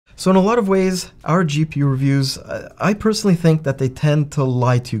So in a lot of ways, our GPU reviews, I personally think that they tend to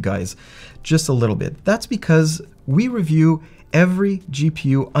lie to you guys just a little bit. That's because we review every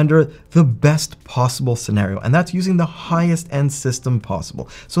GPU under the best possible scenario, and that's using the highest end system possible.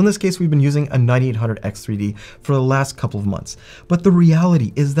 So in this case, we've been using a 9800X3D for the last couple of months. But the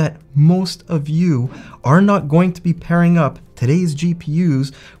reality is that most of you are not going to be pairing up today's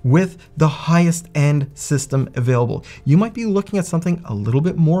GPUs with the highest end system available. You might be looking at something a little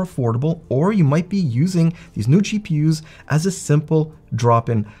bit more affordable, or you might be using these new GPUs as a simple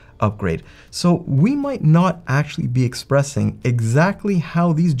drop-in upgrade. So we might not actually be expressing exactly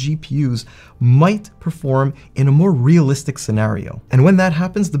how these GPUs might perform in a more realistic scenario. And when that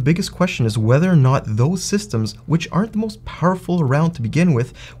happens, the biggest question is whether or not those systems, which aren't the most powerful around to begin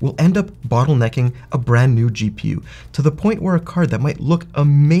with, will end up bottlenecking a brand new GPU to the point where a card that might look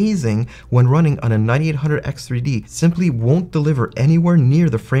amazing when running on a 9800X3D simply won't deliver anywhere near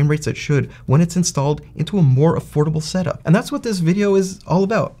the frame rates it should when it's installed into a more affordable setup. And that's what this video is all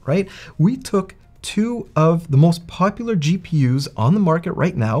about, right? We took two of the most popular GPUs on the market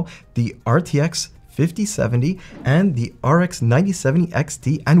right now, the RTX 5070 and the RX 9070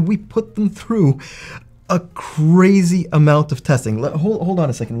 XT, and we put them through a crazy amount of testing. Hold on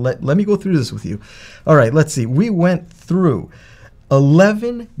a second. Let me go through this with you. All right, let's see. We went through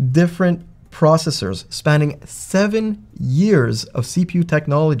 11 different processors spanning 7 years of CPU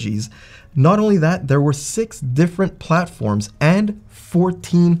technologies. Not only that, there were 6 different platforms and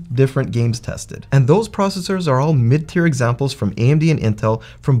 14 different games tested. And those processors are all mid-tier examples from AMD and Intel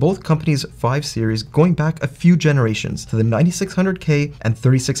from both companies' 5 series going back a few generations to the 9600K and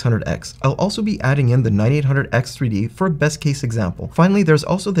 3600X. I'll also be adding in the 9800X3D for a best case example. Finally, there's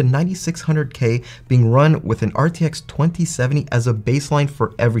also the 9600K being run with an RTX 2070 as a baseline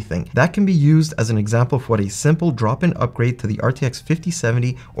for everything. That can be used as an example of what a simple drop-in upgrade to the RTX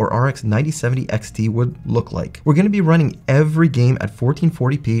 5070 or RX 9070 XT would look like. We're going to be running every game at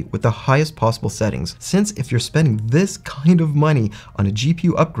 1440p with the highest possible settings, since if you're spending this kind of money on a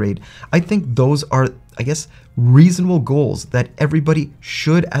GPU upgrade, I think those are, I guess, reasonable goals that everybody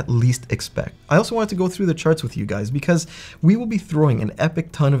should at least expect. I also wanted to go through the charts with you guys because we will be throwing an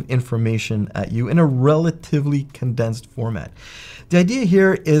epic ton of information at you in a relatively condensed format. The idea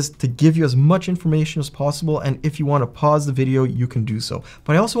here is to give you as much information as possible, and if you want to pause the video, you can do so.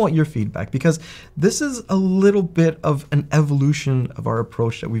 But I also want your feedback because this is a little bit of an evolution of our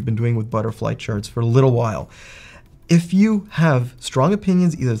approach that we've been doing with butterfly charts for a little while. If you have strong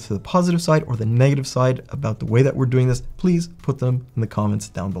opinions either to the positive side or the negative side about the way that we're doing this, please put them in the comments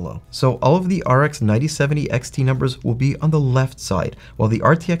down below. So all of the RX 9070 XT numbers will be on the left side, while the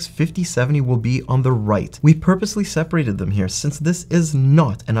RTX 5070 will be on the right. We purposely separated them here since this is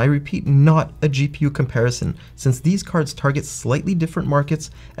not, and I repeat, not a GPU comparison, since these cards target slightly different markets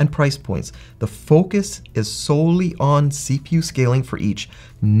and price points. The focus is solely on CPU scaling for each,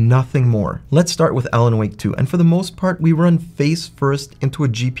 nothing more. Let's start with Alan Wake 2, and for the most part, we run face first into a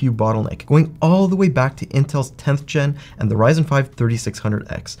GPU bottleneck, going all the way back to Intel's 10th gen and the Ryzen 5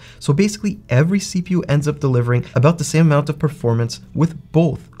 3600X. So basically, every CPU ends up delivering about the same amount of performance with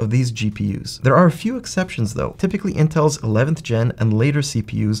both of these GPUs. There are a few exceptions though. Typically, Intel's 11th gen and later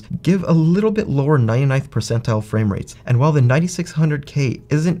CPUs give a little bit lower 99th percentile frame rates, and while the 9600K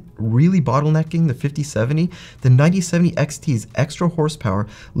isn't really bottlenecking the 5070, the 9070 XT's extra horsepower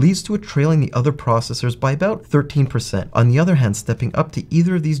leads to it trailing the other processors by about 13%. On the other hand, stepping up to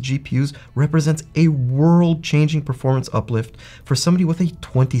either of these GPUs represents a world-changing performance uplift for somebody with a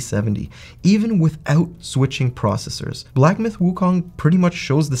 2070, even without switching processors. Black Myth Wukong pretty much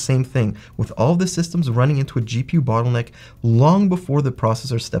shows the same thing, with all of the systems running into a GPU bottleneck long before the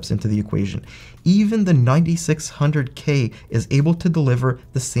processor steps into the equation. Even the 9600K is able to deliver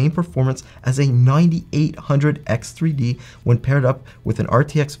the same performance as a 9800X3D when paired up with an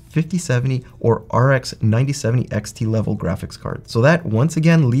RTX 5070 or RX 9070 XT level graphics card. So that once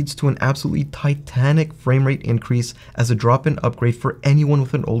again leads to an absolutely titanic frame rate increase as a drop-in upgrade for anyone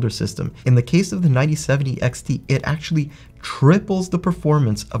with an older system. In the case of the 9070 XT, it actually triples the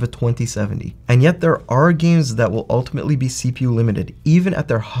performance of a 2070. And yet there are games that will ultimately be CPU limited, even at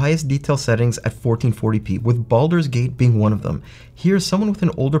their highest detail settings at 1440p, with Baldur's Gate being one of them. Here, someone with an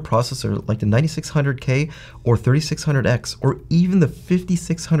older processor like the 9600K or 3600X, or even the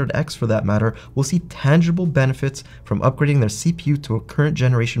 5600X for that matter, will see tangible benefits from upgrading their CPU to a current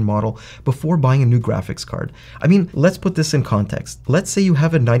generation model before buying a new graphics card. I mean, let's put this in context. Let's say you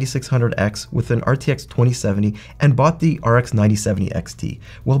have a 9600X with an RTX 2070 and bought the RX 9070 XT.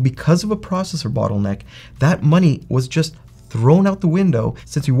 Well, because of a processor bottleneck, that money was just thrown out the window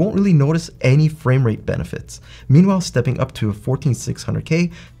since you won't really notice any frame rate benefits. Meanwhile, stepping up to a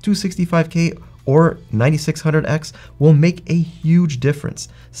 14600K, 265K, or 9600X will make a huge difference.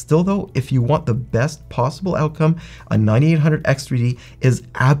 Still though, if you want the best possible outcome, a 9800X 3D is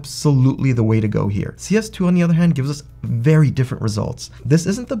absolutely the way to go here. CS2 on the other hand gives us very different results. This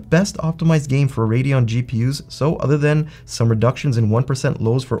isn't the best optimized game for Radeon GPUs, so other than some reductions in 1%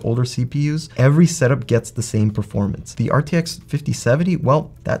 lows for older CPUs, every setup gets the same performance. The RTX 5070,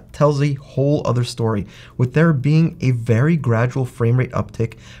 well, that tells a whole other story, with there being a very gradual frame rate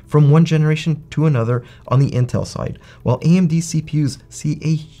uptick from one generation to another on the Intel side, while AMD CPUs see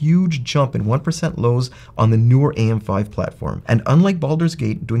a huge jump in 1% lows on the newer AM5 platform. And unlike Baldur's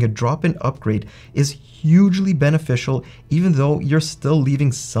Gate, doing a drop-in upgrade is hugely beneficial, even though you're still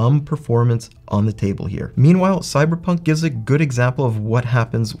leaving some performance on the table here. Meanwhile, Cyberpunk gives a good example of what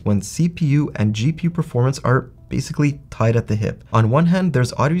happens when CPU and GPU performance are basically tied at the hip. On one hand,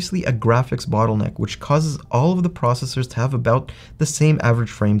 there's obviously a graphics bottleneck, which causes all of the processors to have about the same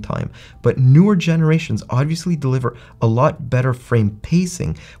average frame time, but newer generations obviously deliver a lot better frame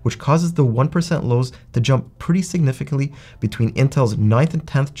pacing, which causes the 1% lows to jump pretty significantly between Intel's 9th and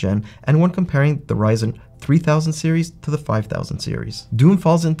 10th gen and when comparing the Ryzen 3000 series to the 5000 series. Doom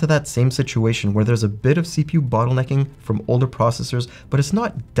falls into that same situation where there's a bit of CPU bottlenecking from older processors, but it's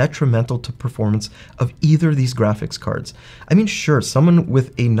not detrimental to performance of either of these graphics cards. I mean, sure, someone with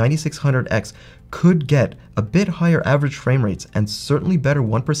a 9600X could get a bit higher average frame rates and certainly better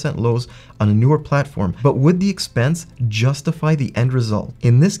 1% lows on a newer platform, but would the expense justify the end result?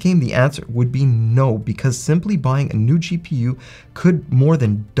 In this game, the answer would be no, because simply buying a new GPU could more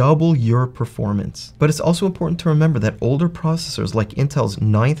than double your performance. But it's also important to remember that older processors like Intel's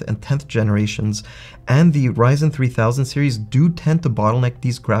 9th and 10th generations and the Ryzen 3000 series do tend to bottleneck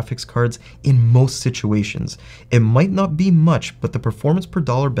these graphics cards in most situations. It might not be much, but the performance per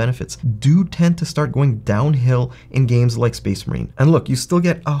dollar benefits do tend to start going downhill in games like Space Marine. And look, you still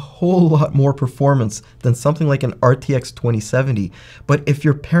get a whole lot more performance than something like an RTX 2070, but if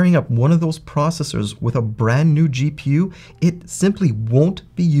you're pairing up one of those processors with a brand new GPU, it simply won't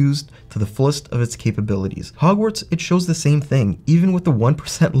be used to the fullest of its capabilities. Hogwarts, it shows the same thing, even with the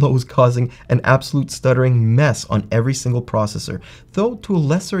 1% lows causing an absolute stuttering mess on every single processor, though to a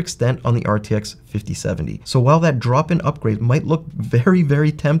lesser extent on the RTX 5070. So while that drop-in upgrade might look very,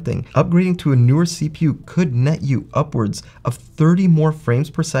 very tempting, upgrading to a newer CPU could net you upwards of 30 more frames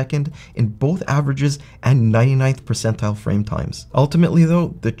per second in both averages and 99th percentile frame times. Ultimately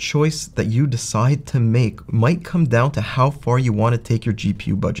though, the choice that you decide to make might come down to how far you want to take your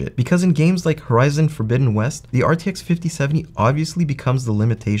GPU budget. Because in games like Horizon Forbidden West, the RTX 5070 obviously becomes the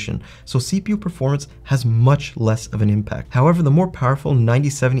limitation, so CPU performance has much less of an impact. However, the more powerful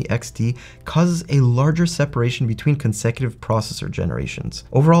 9070 XT causes a larger separation between consecutive processor generations.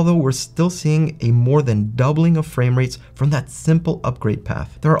 Overall though, we're still seeing a more than doubling of frame rates from that simple upgrade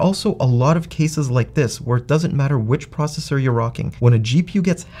path. There are also a lot of cases like this where it doesn't matter which processor you're rocking. When a GPU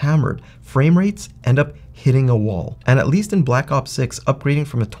gets hammered, frame rates end up hitting a wall. And at least in Black Ops 6, upgrading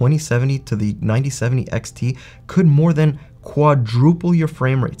from a 2070 to the 9070 XT could more than quadruple your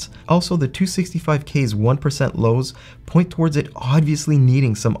frame rates. Also, the 265K's 1% lows point towards it obviously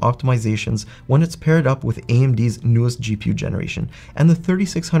needing some optimizations when it's paired up with AMD's newest GPU generation, and the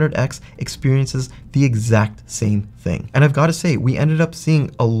 3600X experiences the exact same thing. And I've got to say, we ended up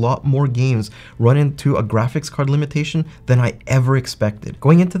seeing a lot more games run into a graphics card limitation than I ever expected.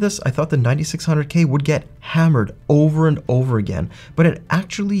 Going into this, I thought the 9600K would get hammered over and over again, but it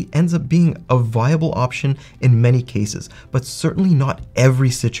actually ends up being a viable option in many cases, but certainly not every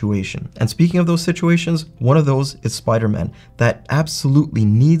situation. And speaking of those situations, one of those is Spider-Man, that absolutely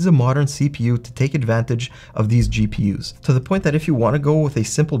needs a modern CPU to take advantage of these GPUs, to the point that if you want to go with a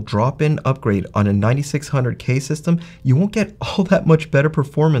simple drop-in upgrade on a 9600K system, you won't get all that much better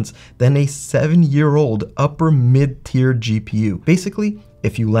performance than a 7-year-old upper mid-tier GPU. Basically,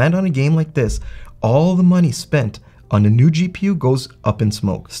 if you land on a game like this, all the money spent on a new GPU goes up in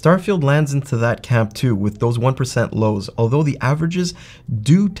smoke. Starfield lands into that camp too with those 1% lows, although the averages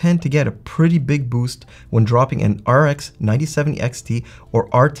do tend to get a pretty big boost when dropping an RX 9070 XT or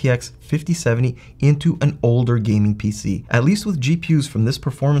RTX 5070 into an older gaming PC. At least with GPUs from this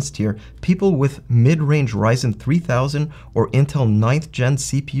performance tier, people with mid-range Ryzen 3000 or Intel 9th gen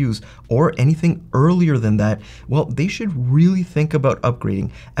CPUs or anything earlier than that, well, they should really think about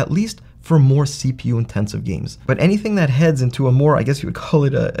upgrading, at least for more CPU intensive games. But anything that heads into a more, I guess you would call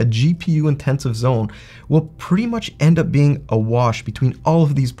it a GPU intensive zone, will pretty much end up being a wash between all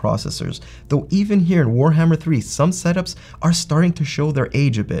of these processors. Though even here in Warhammer 3, some setups are starting to show their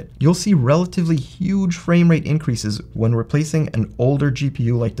age a bit. You'll see relatively huge frame rate increases when replacing an older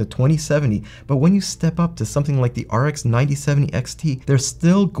GPU like the 2070, but when you step up to something like the RX 9070 XT, there's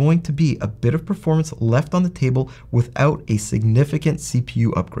still going to be a bit of performance left on the table without a significant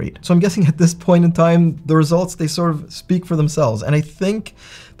CPU upgrade. So I'm guessing at this point in time, the results, they sort of speak for themselves. And I think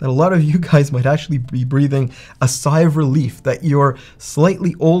that a lot of you guys might actually be breathing a sigh of relief that your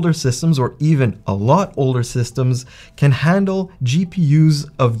slightly older systems, or even a lot older systems, can handle GPUs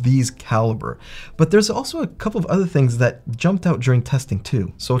of these caliber. But there's also a couple of other things that jumped out during testing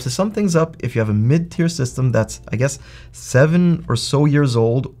too. So to sum things up, if you have a mid-tier system that's, I guess, 7 or so years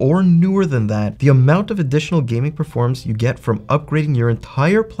old or newer than that, the amount of additional gaming performance you get from upgrading your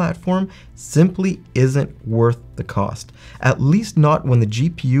entire platform simply isn't worth the cost. At least not when the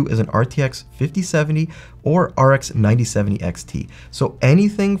GPU is an RTX 5070 or RX 9070 XT. So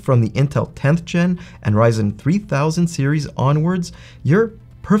anything from the Intel 10th gen and Ryzen 3000 series onwards, you're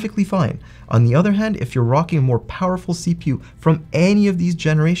perfectly fine. On the other hand, if you're rocking a more powerful CPU from any of these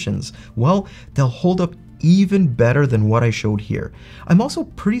generations, well, they'll hold up even better than what I showed here. I'm also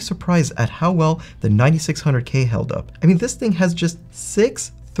pretty surprised at how well the 9600K held up. I mean, this thing has just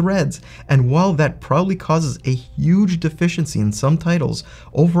 6 threads, and while that probably causes a huge deficiency in some titles,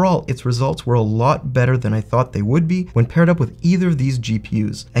 overall its results were a lot better than I thought they would be when paired up with either of these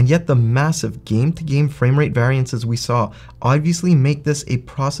GPUs. And yet the massive game-to-game frame rate variances we saw obviously make this a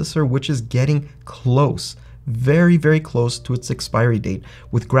processor which is getting close, very, very close to its expiry date,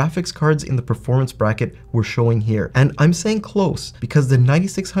 with graphics cards in the performance bracket we're showing here. And I'm saying close because the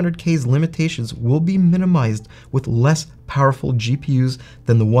 9600K's limitations will be minimized with less powerful GPUs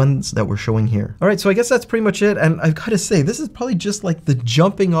than the ones that we're showing here. All right, so I guess that's pretty much it. And I've got to say, this is probably just like the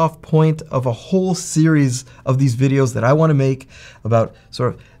jumping off point of a whole series of these videos that I want to make about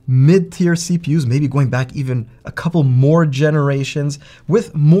sort of mid-tier CPUs, maybe going back even a couple more generations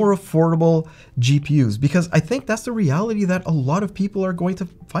with more affordable GPUs, because I think that's the reality that a lot of people are going to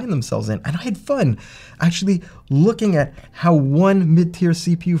find themselves in. And I had fun actually looking at how one mid-tier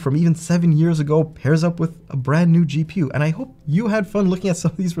CPU from even 7 years ago pairs up with a brand new GPU. And I hope you had fun looking at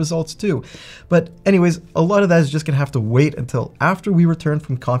some of these results too. But anyways, a lot of that is just gonna have to wait until after we return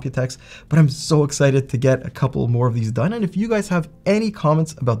from Computex, but I'm so excited to get a couple more of these done. And if you guys have any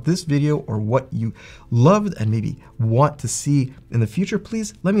comments about this video or what you loved and maybe want to see in the future,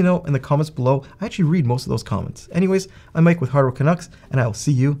 please let me know in the comments below. I actually read most of those comments. Anyways, I'm Mike with Hardware Canucks, and I will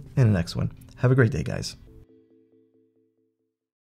see you in the next one. Have a great day, guys.